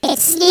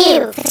It's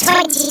new for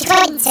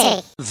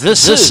 2020.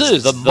 This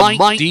is the Mike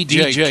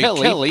DJ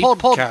Kelly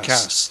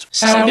podcast.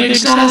 Sounding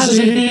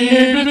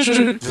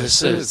snazzy.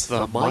 This is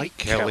the Mike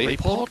Kelly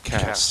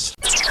podcast.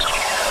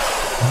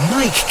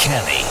 Mike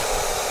Kelly.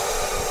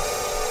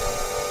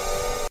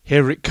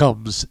 Here it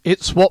comes.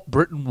 It's what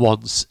Britain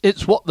wants.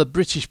 It's what the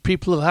British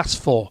people have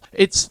asked for.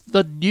 It's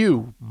the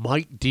new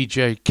Mike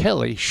DJ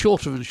Kelly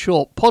Shorter and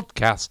Short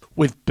podcast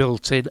with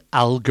built-in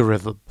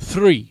algorithm.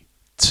 3,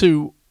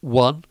 2,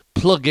 1.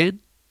 Plug in,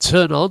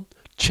 turn on,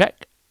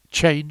 check,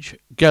 change,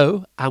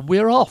 go, and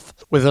we're off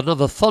with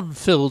another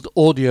fun-filled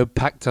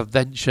audio-packed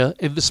adventure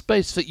in the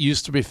space that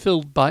used to be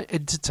filled by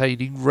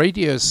entertaining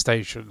radio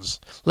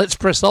stations. Let's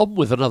press on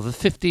with another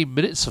 15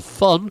 minutes of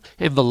fun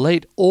in the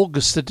late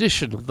August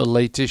edition of the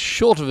latest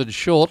Shorter and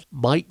Short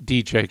Mike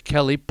DJ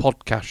Kelly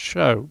podcast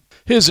show.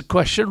 Here's a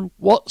question: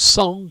 what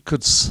song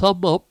could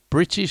sum up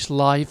British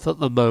life at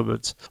the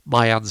moment?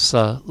 My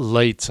answer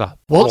later.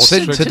 What's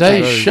in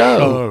today's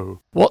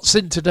show? What's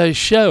in today's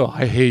show,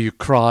 I hear you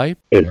cry?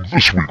 On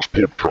this week's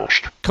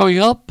podcast. Coming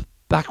up,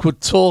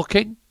 backward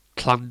talking,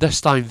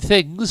 clandestine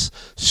things,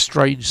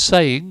 strange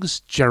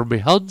sayings, Jeremy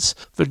Hunt,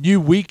 the new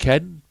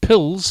weekend,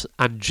 pills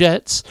and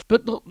jets,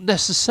 but not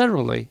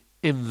necessarily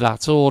in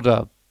that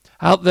order.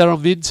 Out there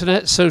on the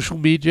internet, social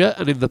media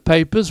and in the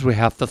papers we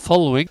have the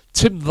following.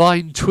 Tim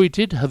Vine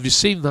tweeted, have you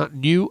seen that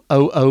new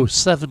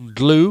 007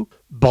 glue?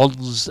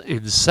 Bonds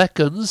in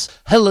seconds.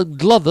 Helen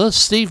Glover,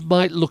 Steve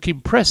might look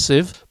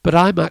impressive, but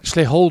I'm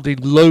actually holding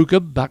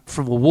Logan back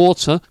from the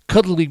water,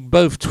 cuddling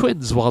both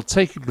twins while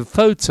taking the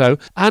photo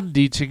and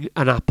eating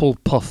an apple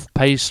puff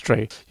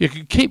pastry. You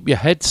can keep your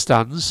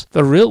headstands.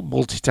 The real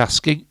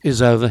multitasking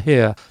is over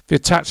here. The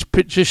attached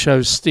picture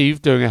shows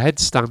Steve doing a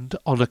headstand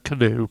on a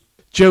canoe.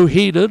 Joe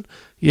Heenan,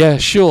 yeah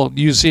sure,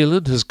 New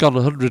Zealand has gone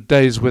 100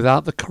 days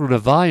without the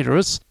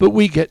coronavirus, but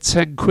we get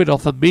 10 quid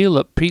off a meal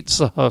at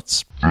Pizza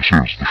Hut. This is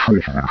the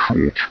Shorter and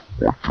Short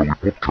Mike Kelly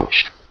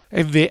podcast.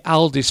 In the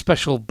Aldi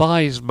Special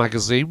Buys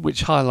magazine,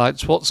 which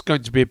highlights what's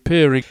going to be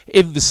appearing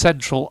in the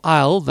central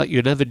aisle that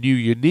you never knew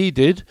you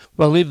needed,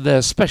 well, in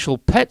their special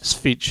pets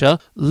feature,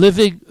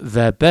 Living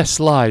Their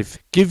Best Life.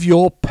 Give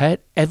your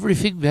pet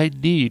everything they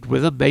need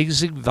with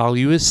amazing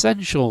value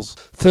essentials.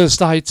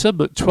 First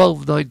item at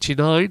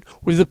 $12.99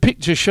 with a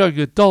picture showing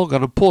a dog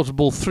on a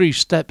portable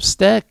 3-step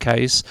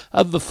staircase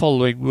and the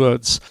following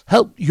words: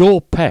 help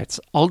your pet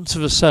onto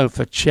the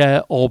sofa,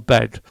 chair or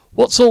bed.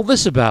 What's all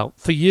this about?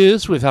 For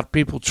years we've had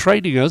people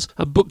training us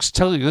and books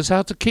telling us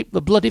how to keep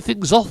the bloody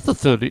things off the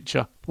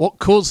furniture. What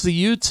caused the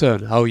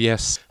U-turn? Oh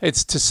yes,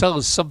 it's to sell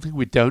us something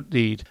we don't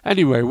need.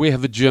 Anyway, we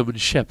have a German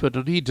Shepherd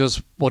and he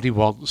does what he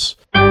wants.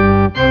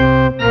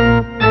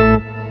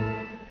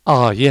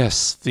 Ah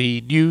yes,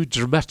 the new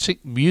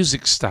dramatic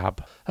music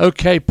stab.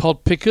 OK,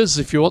 pod pickers,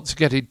 if you want to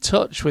get in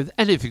touch with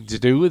anything to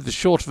do with the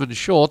Shorter and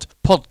Short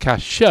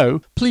podcast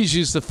show, please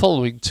use the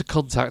following to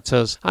contact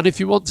us. And if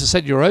you want to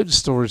send your own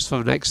stories for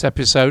the next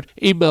episode,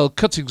 email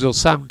cuttings or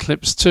sound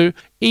clips to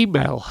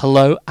email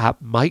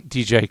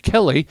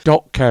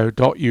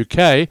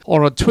hello@mikedjkelly.co.uk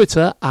or on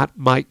Twitter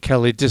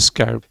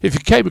 @MikeKellyDisco. If you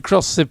came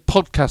across the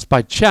podcast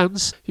by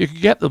chance, you can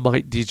get the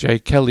Mike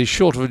DJ Kelly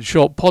Shorter and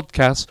Short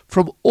podcast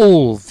from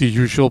all the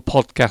usual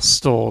podcast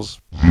stores.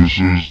 This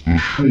is the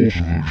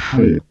Shorter and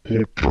Short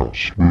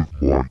podcast with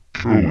Mike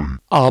Kelly.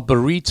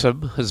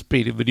 Arboretum has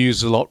been in the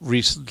news a lot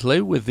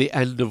recently with the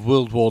end of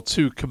World War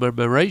II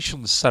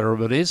commemoration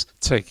ceremonies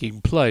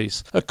taking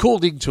place.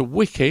 According to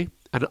Wiki,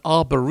 an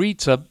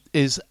arboretum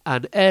is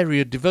an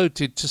area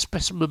devoted to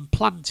specimen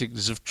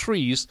plantings of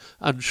trees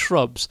and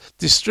shrubs.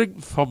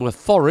 Distinct from a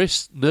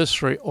forest,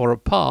 nursery or a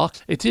park,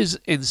 it is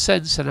in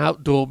sense an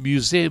outdoor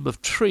museum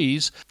of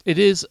trees. It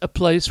is a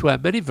place where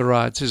many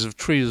varieties of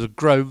trees are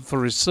grown for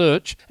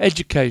research,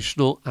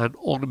 educational and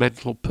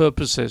ornamental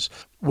purposes,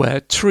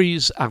 where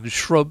trees and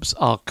shrubs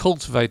are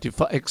cultivated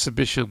for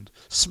exhibition.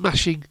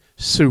 Smashing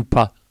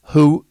super.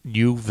 Who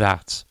knew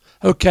that?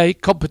 OK,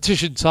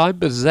 competition time,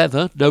 but as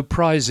ever, no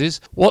prizes.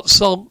 What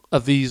song are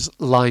these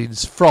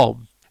lines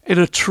from? In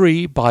a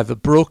tree by the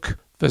brook,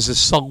 there's a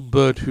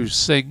songbird who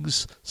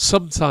sings.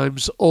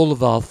 Sometimes all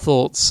of our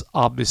thoughts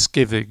are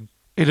misgiving.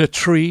 In a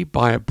tree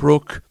by a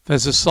brook,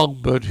 there's a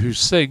songbird who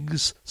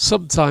sings.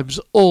 Sometimes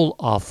all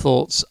our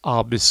thoughts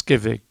are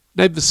misgiving.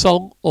 Name the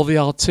song or the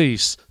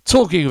artiste.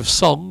 Talking of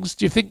songs,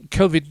 do you think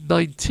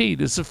COVID-19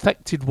 has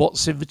affected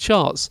what's in the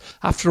charts?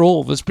 After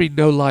all, there's been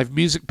no live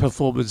music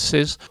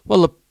performances.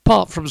 Well,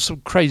 apart from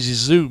some crazy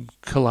Zoom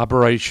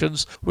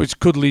collaborations, which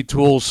could lead to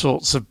all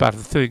sorts of bad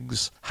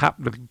things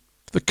happening.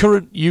 The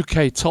current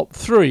UK top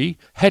 3,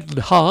 Head and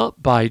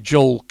Heart by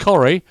Joel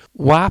Corry,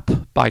 WAP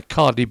by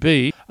Cardi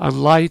B,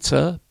 and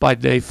Lighter by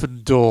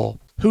Nathan Dawe.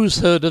 Who's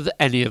heard of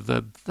any of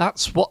them?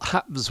 That's what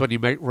happens when you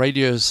make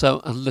radio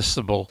so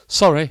unlistenable.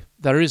 Sorry,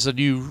 there is a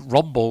new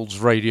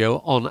Rombalds Radio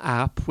On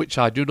app, which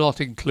I do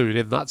not include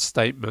in that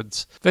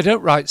statement. They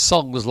don't write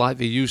songs like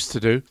they used to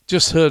do.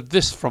 Just heard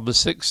this from the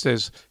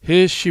 60s.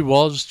 Here she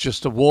was,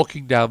 just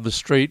a-walking down the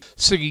street,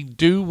 singing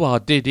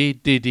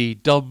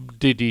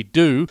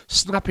do-wah-diddy-diddy-dum-diddy-do,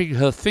 snapping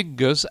her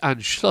fingers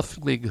and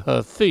shuffling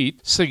her feet,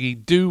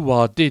 singing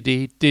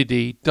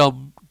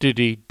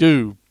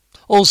do-wah-diddy-diddy-dum-diddy-do.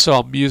 Also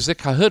on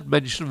music, I heard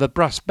mention of a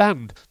brass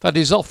band that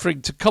is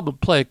offering to come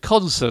and play a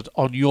concert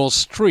on your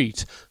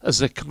street as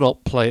they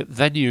cannot play at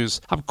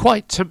venues. I'm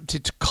quite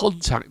tempted to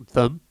contact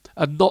them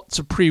and not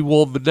to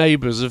pre-warn the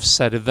neighbours of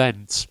said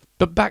events.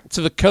 But back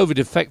to the COVID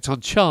effect on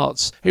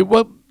charts, it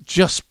won't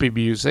just be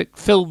music.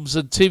 Films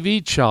and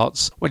TV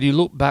charts, when you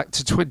look back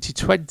to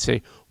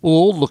 2020, will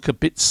all look a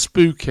bit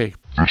spooky.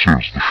 This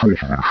is the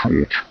Shorter Than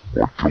Short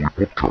Mike Kelly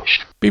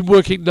podcast. Been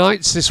working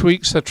nights this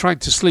week, so trying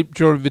to sleep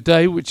during the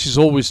day, which is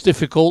always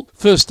difficult.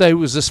 First day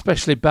was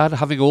especially bad,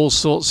 having all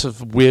sorts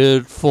of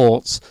weird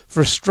thoughts.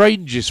 The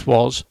strangest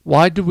was,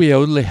 why do we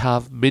only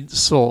have mint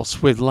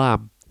sauce with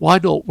lamb? Why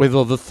not with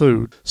other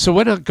food? So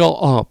when I got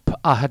up,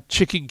 I had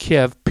chicken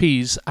Kiev,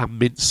 peas and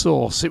mint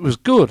sauce. It was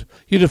good.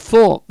 You'd have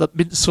thought that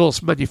Mint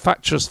Sauce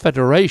Manufacturers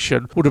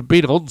Federation would have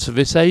been onto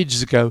this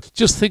ages ago.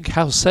 Just think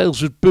how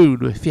sales would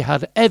boom if you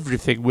had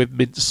everything with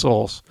mint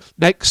sauce.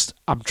 Next,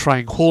 I'm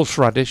trying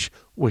horseradish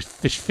with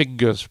fish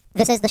fingers.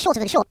 This is the Shorter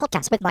Than Short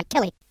podcast with Mike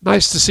Kelly.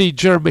 Nice to see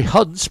Jeremy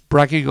Hunt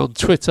bragging on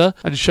Twitter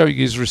and showing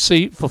his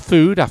receipt for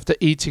food after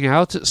eating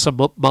out at some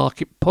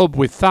upmarket pub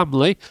with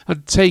family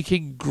and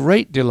taking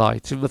great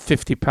delight in the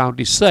 £50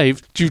 he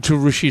saved due to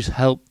Rishi's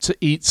Help to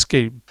Eat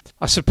scheme.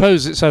 I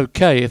suppose it's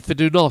okay if they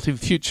do not in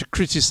future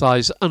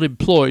criticise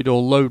unemployed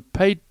or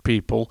low-paid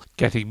people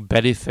getting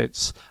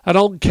benefits. And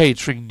on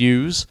catering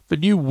news, the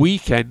new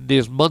weekend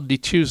is Monday,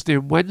 Tuesday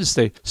and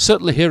Wednesday,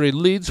 certainly here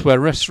in Leeds where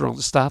restaurant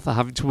staff are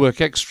having to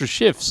work extra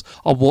shifts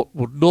on what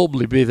would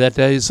normally be their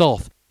days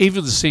off.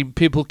 Even seen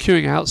people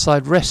queuing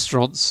outside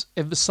restaurants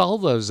in the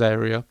Salvos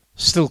area.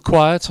 Still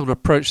quiet on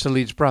approach to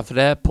Leeds Bradford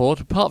Airport,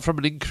 apart from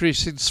an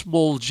increase in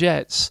small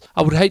jets.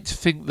 I would hate to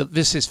think that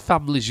this is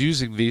families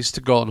using these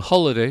to go on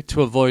holiday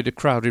to avoid a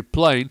crowded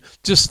plane.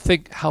 Just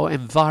think how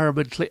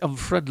environmentally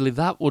unfriendly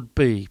that would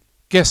be.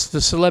 Guess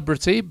the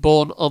celebrity,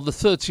 born on the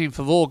 13th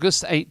of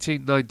August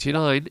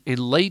 1899 in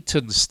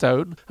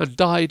Leytonstone and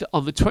died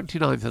on the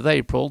 29th of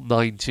April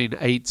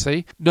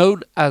 1980.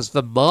 Known as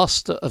the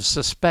Master of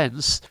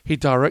Suspense, he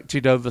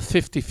directed over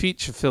 50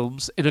 feature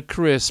films in a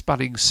career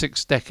spanning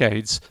 6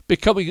 decades,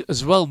 becoming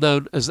as well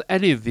known as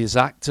any of these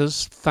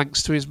actors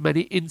thanks to his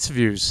many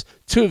interviews.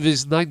 2 of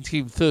his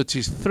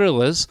 1930s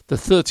thrillers, The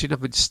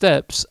 39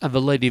 Steps and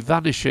The Lady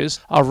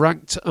Vanishes, are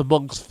ranked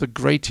amongst the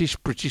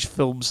greatest British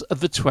films of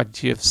the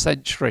 20th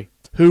century.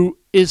 Who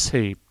is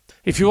he?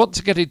 If you want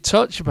to get in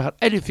touch about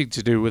anything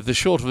to do with the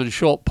Shorter Than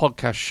Short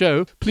podcast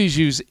show, please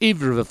use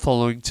either of the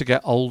following to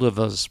get hold of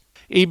us.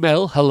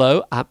 Email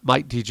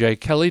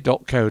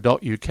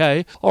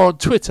hello@MikeDJKelly.co.uk or on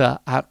Twitter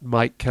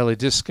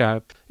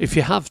 @MikeKellyDisco. If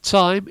you have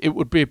time, it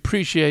would be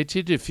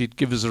appreciated if you'd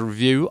give us a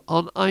review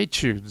on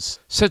iTunes.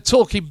 So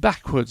talking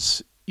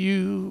backwards,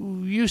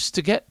 you used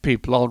to get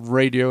people on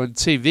radio and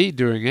TV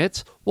doing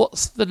it.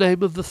 What's the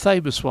name of the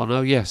famous one?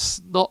 Oh yes,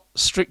 not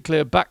strictly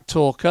a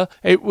backtalker.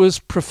 It was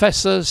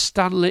Professor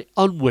Stanley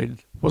Unwin.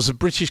 Was a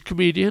British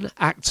comedian,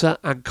 actor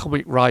and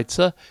comic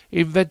writer. He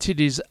invented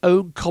his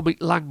own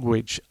comic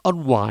language,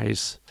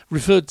 unwise,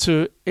 referred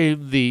to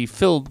in the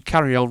film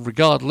Carry On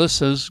Regardless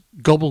as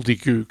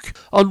gobbledygook.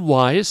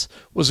 Unwise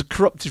was a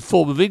corrupted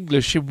form of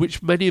English in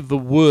which many of the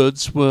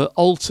words were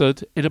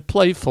altered in a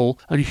playful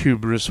and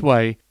humorous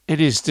way. In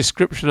his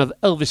description of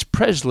Elvis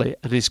Presley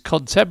and his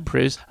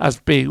contemporaries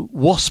as being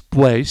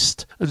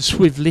wasp-waist and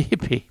swivelly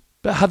hippie.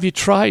 But have you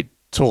tried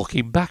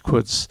talking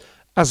backwards,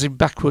 as in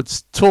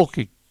backwards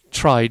talking?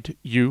 Tried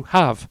you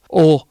have?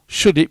 Or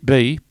should it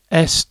be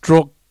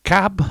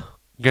Estrogab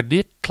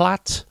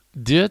Gnitclat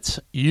Dirt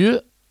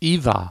You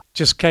Eva?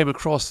 Just came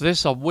across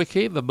this on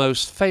Wiki. The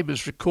most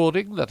famous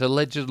recording that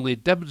allegedly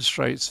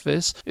demonstrates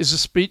this is a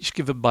speech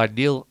given by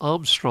Neil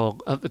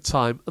Armstrong at the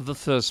time of the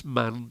first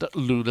manned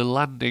lunar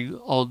landing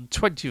on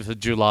 20th of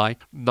July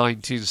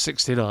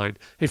 1969.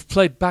 If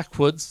played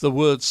backwards, the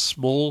words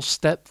 "small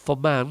step for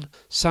man"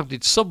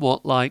 sounded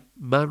somewhat like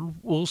 "man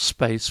will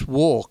space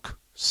walk."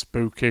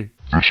 Spooky.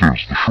 This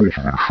is the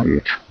Shorter Than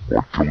Short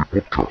Mike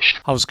Kelly podcast.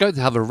 I was going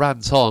to have a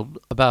rant on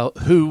about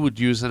who would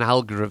use an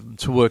algorithm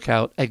to work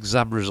out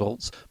exam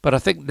results, but I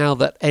think now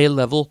that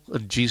A-level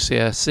and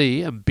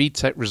GCSE and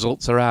BTEC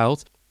results are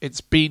out,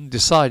 it's been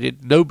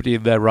decided nobody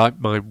in their right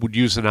mind would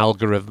use an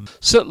algorithm.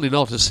 Certainly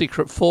not a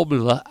secret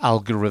formula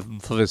algorithm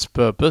for this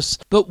purpose.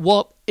 But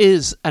what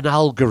is an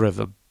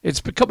algorithm? It's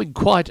becoming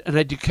quite an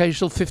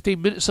educational 15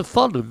 minutes of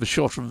fun in the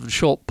Shorter Than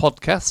Short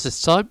podcast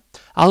this time.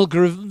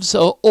 Algorithms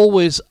are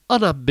always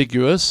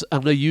unambiguous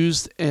and are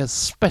used as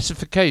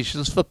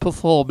specifications for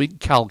performing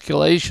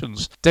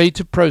calculations,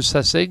 data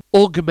processing,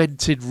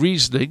 augmented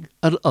reasoning,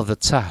 and other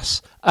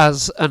tasks.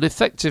 As an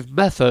effective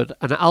method,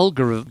 an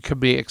algorithm can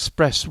be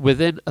expressed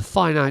within a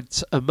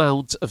finite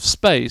amount of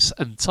space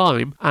and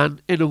time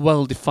and in a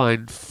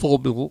well-defined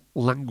formal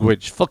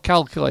language for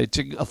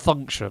calculating a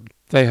function.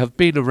 They have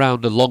been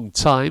around a long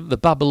time. The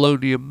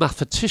Babylonian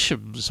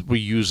mathematicians were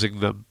using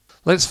them.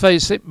 Let's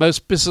face it,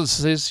 most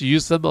businesses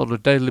use them on a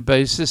daily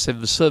basis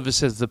in the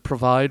services they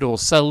provide or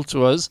sell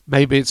to us.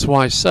 Maybe it's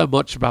why so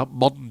much about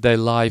modern day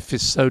life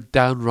is so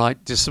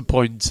downright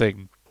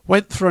disappointing.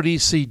 Went for an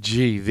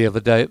ECG the other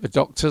day at the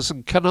doctor's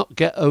and cannot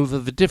get over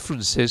the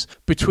differences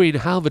between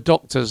how the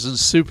doctors and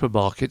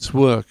supermarkets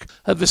work.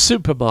 At the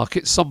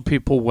supermarket, some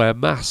people wear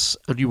masks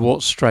and you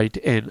walk straight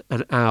in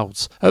and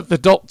out. At the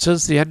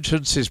doctor's, the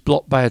entrance is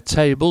blocked by a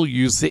table.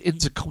 Use the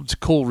intercom to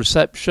call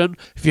reception.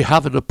 If you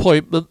have an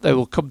appointment, they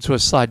will come to a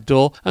side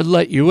door and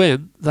let you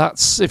in.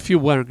 That's if you're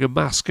wearing a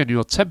mask and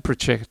your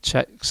temperature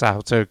checks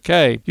out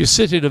okay. You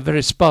sit in a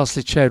very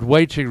sparsely chaired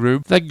waiting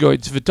room, then go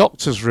into the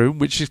doctor's room,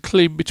 which is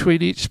clean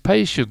between each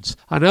patient.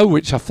 I know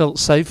which I felt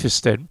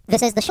safest in.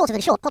 This is the Shorter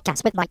Than Short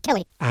podcast with Mike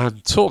Kelly.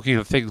 And talking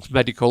of things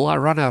medical, I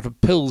ran out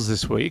of pills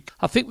this week.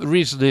 I think the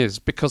reason is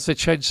because they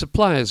changed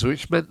suppliers,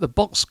 which meant the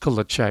box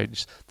colour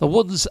changed. The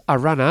ones I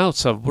ran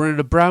out of were in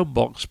a brown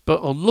box,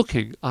 but on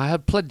looking, I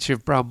had plenty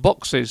of brown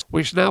boxes,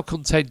 which now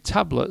contained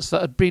tablets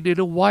that had been in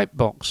a white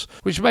box,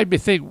 which made me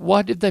think,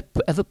 why did they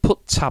ever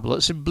put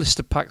tablets in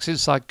blister packs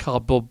inside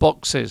cardboard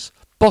boxes?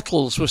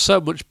 Bottles were so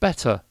much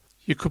better.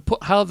 You could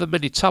put however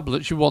many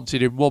tablets you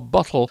wanted in one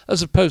bottle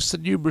as opposed to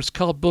numerous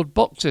cardboard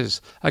boxes.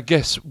 I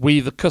guess we,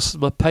 the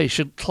customer,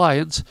 patient,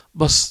 client,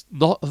 must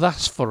not have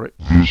asked for it.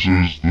 This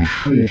is the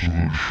Shorter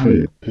Than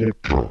Short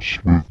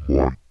podcast with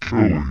Mike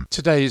Kelly.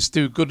 Today's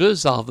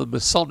do-gooders are the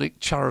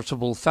Masonic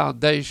Charitable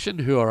Foundation,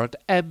 who are at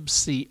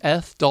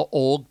mcf.org.uk.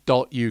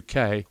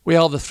 We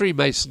are the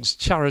Freemasons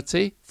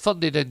charity,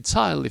 funded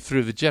entirely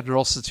through the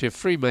generosity of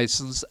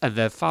Freemasons and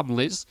their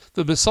families.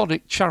 The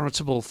Masonic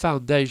Charitable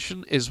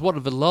Foundation is one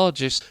of the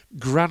largest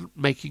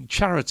grant-making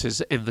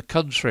charities in the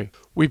country.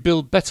 We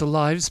build better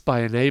lives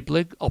by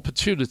enabling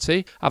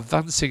opportunity,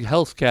 advancing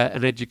healthcare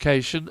and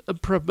education,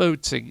 and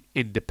promoting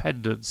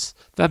independence.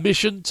 Their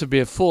mission to be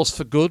a force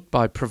for good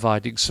by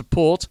providing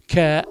support,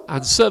 care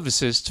and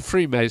services to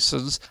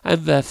Freemasons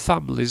and their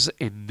families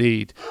in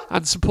need,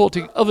 and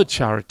supporting other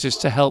charities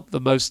to help the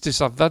most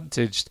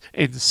disadvantaged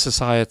in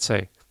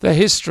society. Their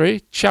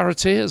history,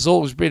 charity, has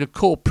always been a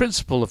core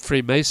principle of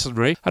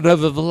Freemasonry, and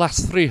over the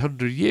last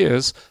 300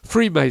 years,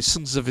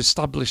 Freemasons have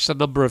established a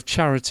number of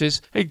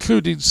charities,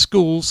 including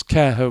schools,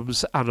 care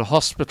homes and a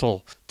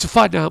hospital. To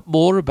find out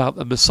more about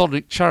the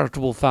Masonic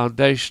Charitable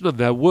Foundation and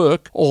their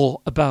work,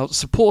 or about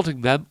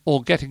supporting them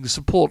or getting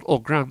support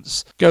or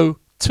grants, go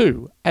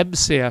to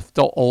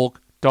mcf.org.uk.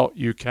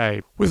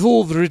 With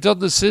all the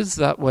redundancies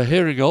that we're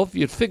hearing of,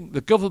 you'd think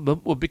the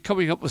government would be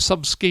coming up with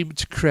some scheme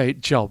to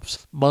create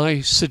jobs. My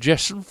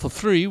suggestion for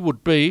 3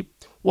 would be,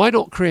 why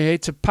not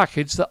create a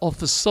package that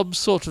offers some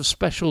sort of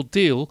special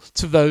deal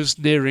to those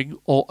nearing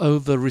or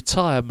over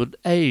retirement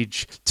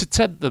age to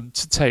tempt them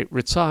to take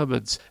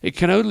retirement? It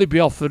can only be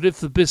offered if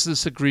the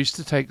business agrees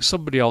to take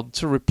somebody on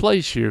to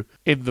replace you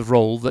in the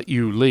role that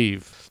you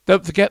leave.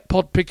 Don't forget,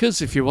 pod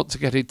pickers, if you want to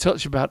get in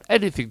touch about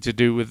anything to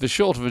do with the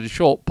Shorter Than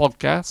Short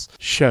podcast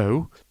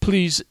show,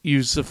 please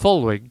use the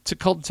following to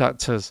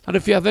contact us. And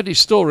if you have any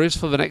stories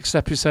for the next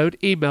episode,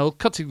 email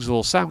cuttings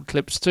or sound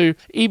clips to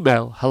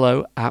email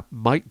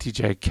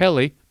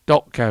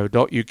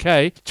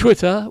hello@MikeDJKelly.co.uk.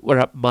 Twitter, we're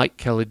at Mike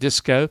Kelly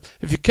Disco.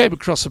 If you came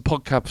across a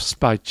podcast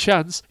by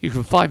chance, you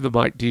can find the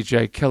Mike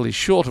DJ Kelly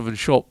Shorter Than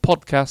Short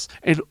podcast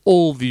in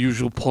all the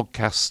usual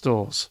podcast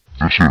stores.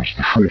 This is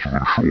the Shorter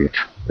Than Short Mike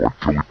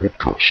Kelly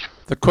podcast.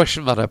 The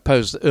question that I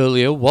posed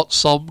earlier, what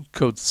song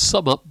could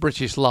sum up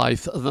British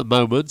life at the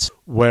moment?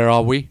 Where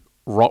are we?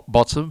 Rock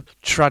bottom.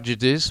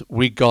 Tragedies,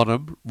 we got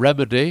 'em.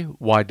 Remedy,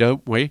 why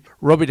don't we?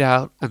 Rub it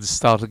out and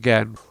start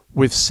again.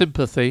 With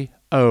sympathy,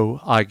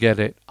 oh, I get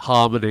it.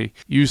 Harmony,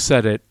 you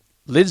said it.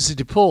 Lindsay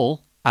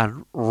DePaul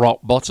and Rock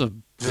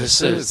Bottom.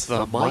 This is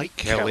the Mike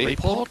Kelly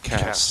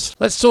Podcast.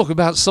 Let's talk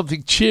about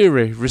something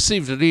cheery.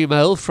 Received an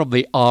email from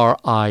the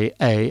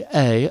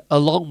RIAA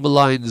along the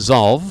lines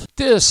of,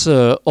 Dear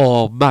Sir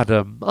or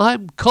Madam,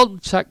 I'm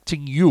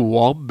contacting you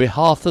on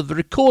behalf of the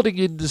Recording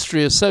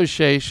Industry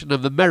Association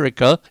of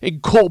America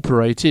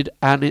Incorporated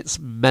and its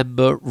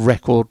member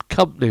record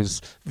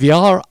companies. The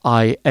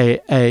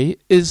RIAA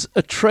is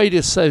a trade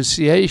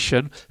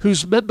association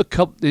whose member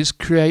companies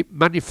create,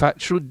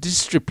 manufacture and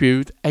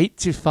distribute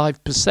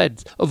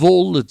 85% of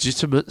all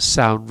legitimate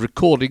sound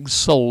recordings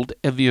sold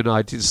in the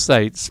United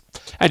States.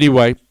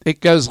 Anyway, it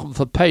goes on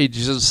for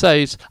pages and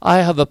says, I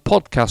have a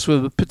podcast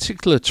with a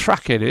particular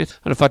track in it,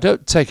 and if I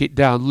don't take it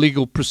down,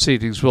 legal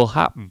proceedings will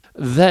happen.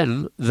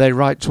 Then they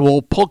write to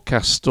all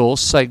podcast stores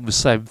saying the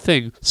same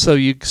thing, so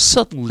you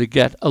suddenly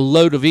get a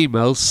load of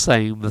emails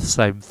saying the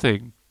same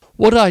thing.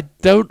 What I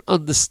don't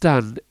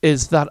understand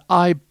is that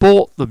I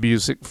bought the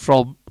music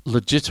from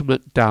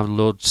legitimate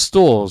download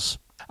stores.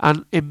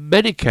 And in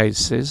many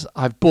cases,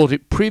 I've bought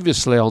it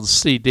previously on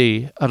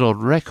CD and on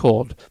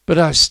record, but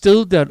I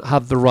still don't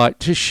have the right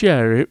to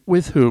share it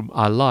with whom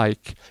I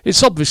like.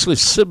 It's obviously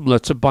similar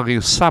to buying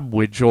a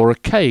sandwich or a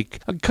cake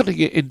and cutting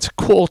it into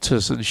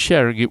quarters and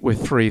sharing it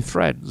with 3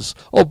 friends,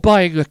 or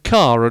buying a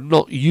car and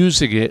not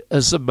using it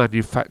as the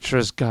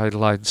manufacturer's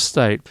guidelines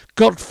state.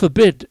 God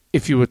forbid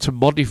if you were to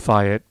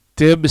modify it.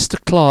 Dear Mr.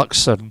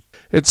 Clarkson,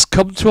 it's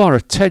come to our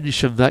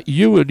attention that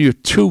you and your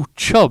 2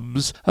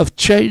 chums have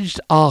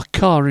changed our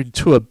car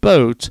into a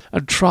boat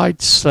and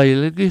tried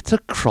sailing it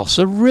across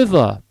a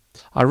river.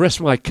 I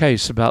rest my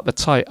case about the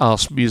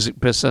tight-arse music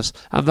business,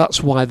 and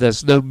that's why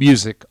there's no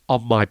music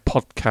on my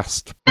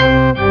podcast.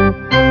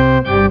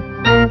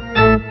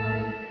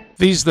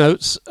 These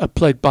notes are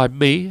played by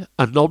me,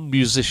 a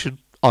non-musician,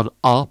 on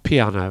our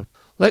piano.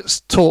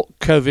 Let's talk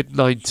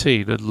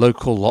COVID-19 and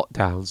local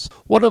lockdowns.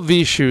 One of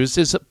the issues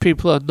is that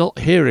people are not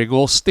hearing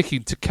or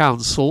sticking to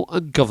council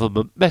and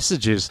government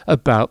messages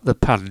about the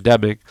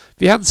pandemic.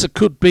 The answer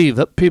could be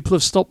that people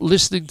have stopped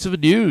listening to the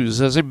news,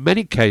 as in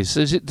many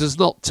cases it does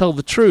not tell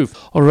the truth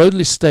or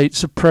only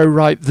states a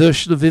pro-right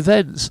version of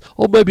events.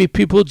 Or maybe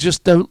people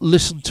just don't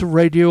listen to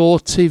radio or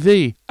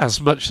TV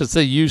as much as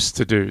they used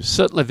to do.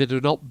 Certainly they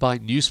do not buy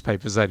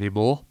newspapers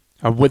anymore.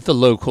 And with the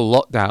local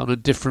lockdown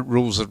and different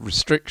rules and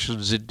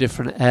restrictions in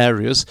different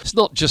areas, it's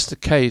not just a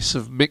case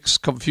of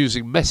mixed,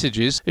 confusing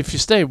messages. If you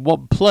stay in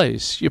one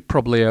place, you're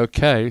probably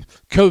okay.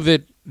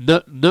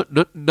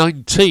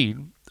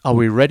 COVID-19, are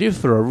we ready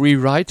for a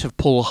rewrite of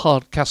Paul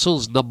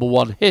Hardcastle's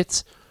 #1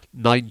 hit,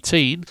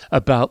 19,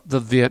 about the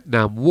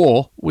Vietnam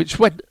War, which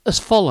went as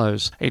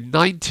follows. In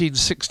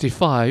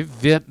 1965,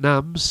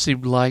 Vietnam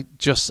seemed like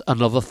just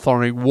another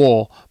foreign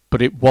war,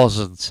 but it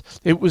wasn't.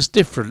 It was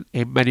different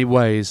in many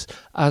ways,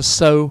 as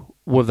so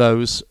were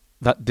those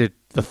that did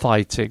the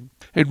fighting.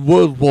 In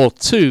World War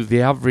II,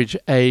 the average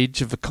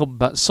age of a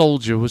combat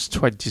soldier was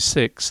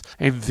 26.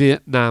 In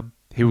Vietnam,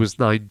 he was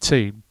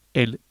 19.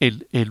 In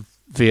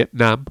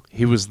Vietnam,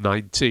 he was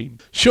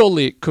 19.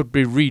 Surely it could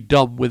be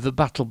redone with the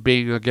battle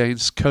being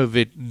against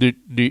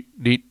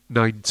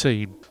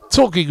COVID-19.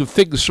 Talking of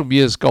things from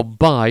years gone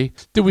by,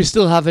 do we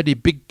still have any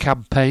big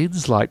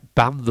campaigns like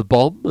Ban the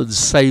Bomb and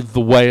Save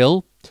the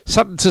Whale?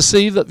 Saddened to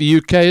see that the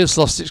UK has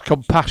lost its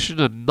compassion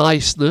and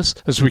niceness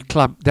as we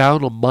clamp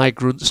down on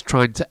migrants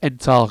trying to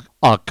enter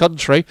our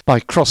country by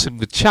crossing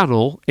the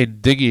channel in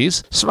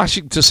dinghies.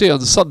 Smashing to see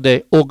on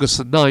Sunday, August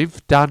the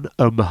 9th, Dan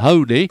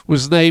O'Mahony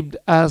was named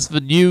as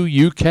the new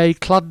UK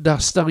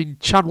clandestine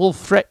channel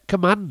threat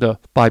commander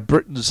by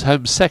Britain's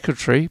Home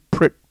Secretary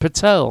Priti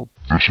Patel.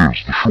 This is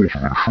the Short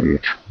of the Short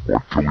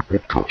Mike Kelly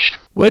podcast.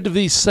 Where do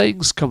these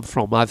sayings come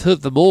from? I've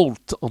heard them all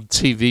on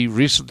TV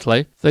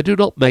recently. They do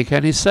not make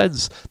any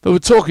sense. They were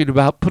talking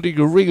about putting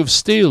a ring of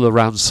steel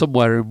around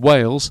somewhere in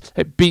Wales.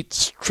 It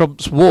beats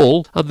Trump's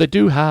wall, and they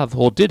do have,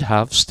 or did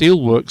have,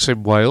 steelworks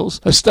in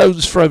Wales. A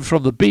stone's thrown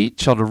from the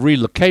beach on a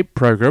relocate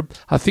programme.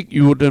 I think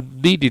you would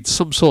have needed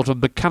some sort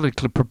of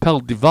mechanically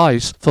propelled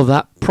device for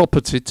that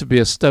property to be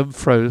a stone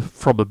throw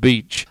from a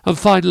beach. And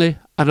finally,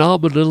 an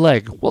arm and a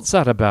leg. What's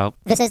that about?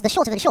 This is the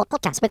Short of the Short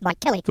podcast with Mike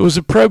Kelly. There was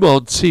a promo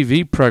on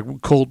TV programme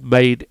called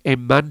Made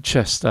in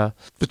Manchester.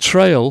 The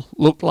trail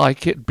looked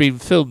like it had been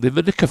filmed in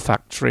the Knicker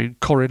factory in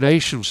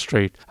Coronation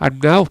Street.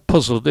 I'm now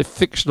puzzled if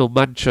fictional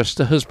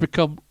Manchester has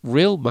become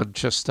real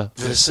Manchester.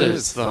 This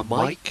is the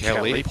Mike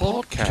Kelly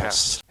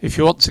Podcast. If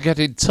you want to get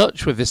in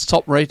touch with this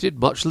top-rated,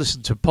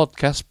 much-listened-to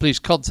podcast, please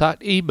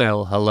contact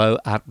email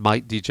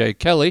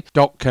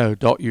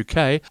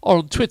hello@mikedjkelly.co.uk or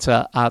on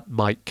Twitter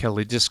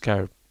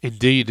 @MikeKellyDisco.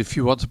 Indeed, if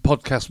you want a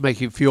podcast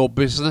making for your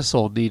business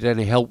or need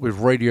any help with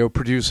radio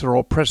producer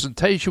or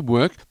presentation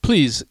work,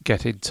 please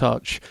get in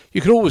touch. You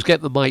can always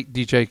get the Mike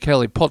DJ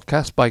Kelly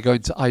podcast by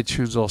going to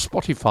iTunes or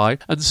Spotify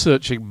and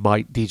searching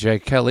Mike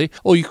DJ Kelly,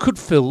 or you could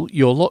fill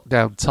your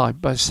lockdown time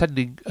by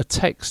sending a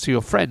text to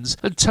your friends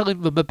and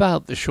telling them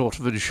about the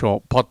Shorter Than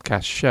Short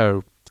podcast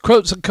show.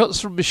 Quotes and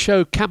cuts from the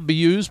show can be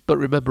used, but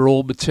remember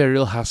all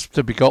material has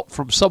to be got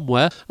from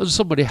somewhere and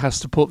somebody has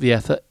to put the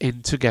effort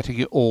into getting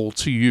it all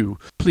to you.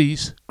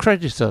 Please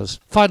credit us.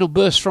 Final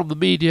burst from the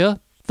media.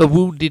 The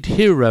Wounded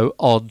Hero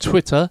on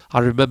Twitter. I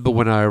remember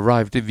when I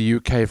arrived in the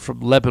UK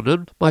from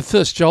Lebanon. My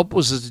first job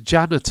was as a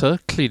janitor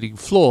cleaning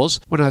floors.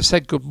 When I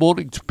said good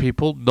morning to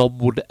people, none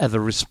would ever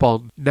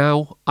respond.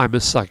 Now I'm a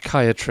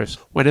psychiatrist.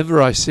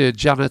 Whenever I see a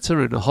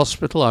janitor in a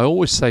hospital, I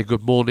always say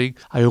good morning.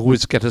 I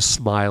always get a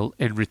smile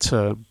in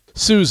return.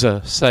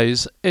 Sousa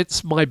says,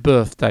 it's my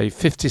birthday,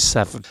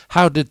 57.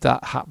 How did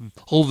that happen?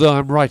 Although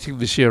I'm writing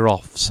this year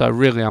off, so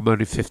really I'm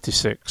only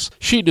 56.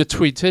 Sheena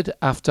tweeted,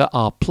 after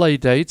our play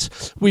date,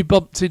 we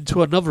bumped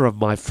into another of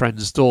my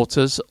friend's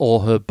daughters,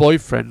 or her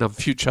boyfriend and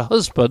future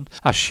husband,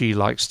 as she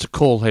likes to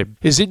call him.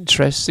 His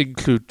interests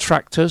include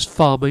tractors,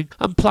 farming,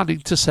 and planning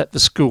to set the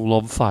school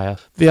on fire.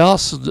 The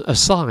arson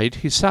aside,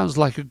 he sounds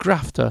like a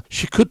grafter.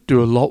 She could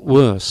do a lot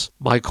worse.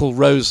 Michael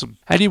Rosen.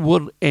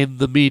 Anyone in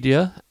the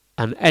media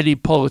and any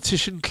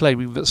politician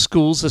claiming that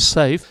schools are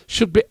safe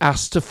should be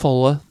asked to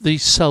follow the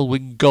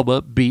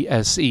Selwyn-Gummer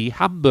BSE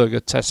hamburger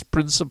test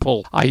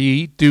principle,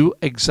 i.e. do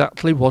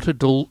exactly what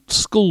adult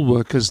school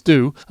workers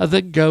do and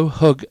then go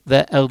hug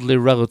their elderly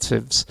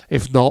relatives.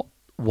 If not,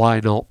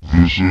 why not?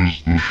 This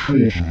is the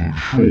Shorter Than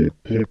Short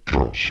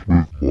podcast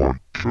with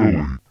Mike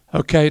Kelly.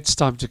 Okay, it's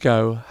time to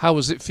go. How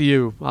was it for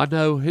you? I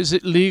know, is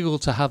it legal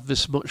to have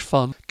this much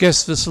fun?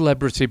 Guess the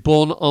celebrity,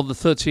 born on the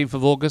 13th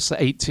of August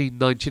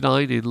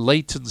 1899 in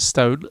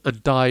Leytonstone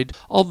and died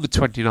on the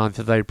 29th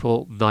of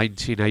April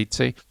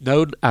 1980.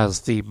 Known as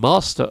the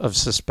Master of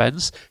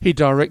Suspense, he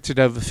directed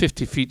over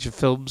 50 feature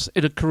films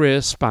in a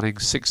career spanning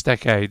 6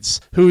 decades.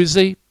 Who is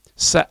he?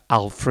 Sir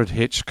Alfred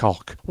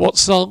Hitchcock. What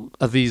song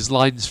are these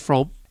lines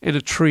from? In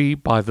a tree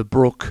by the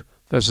brook,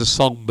 there's a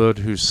songbird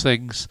who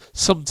sings,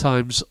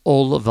 sometimes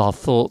all of our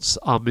thoughts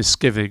are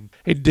misgiving.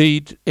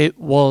 Indeed, it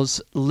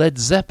was Led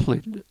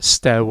Zeppelin,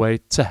 Stairway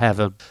to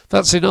Heaven.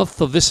 That's enough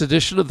for this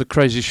edition of the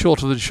Crazy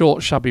Shorter Than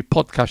Short Shabby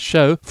podcast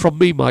show. From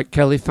me, Mike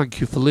Kelly,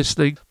 thank you for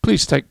listening.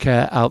 Please take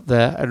care out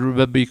there, and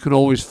remember you can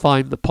always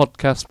find the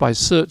podcast by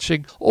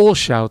searching or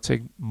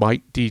shouting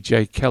Mike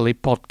DJ Kelly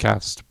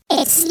Podcast.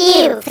 It's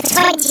new for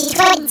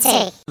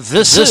 2020.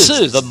 This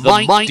is the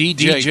Mike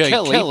DJ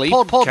Kelly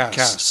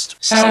podcast.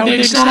 Sound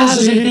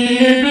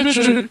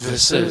excited.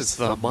 This is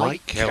the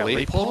Mike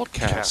Kelly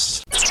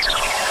podcast.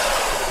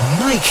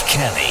 Mike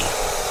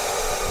Kelly.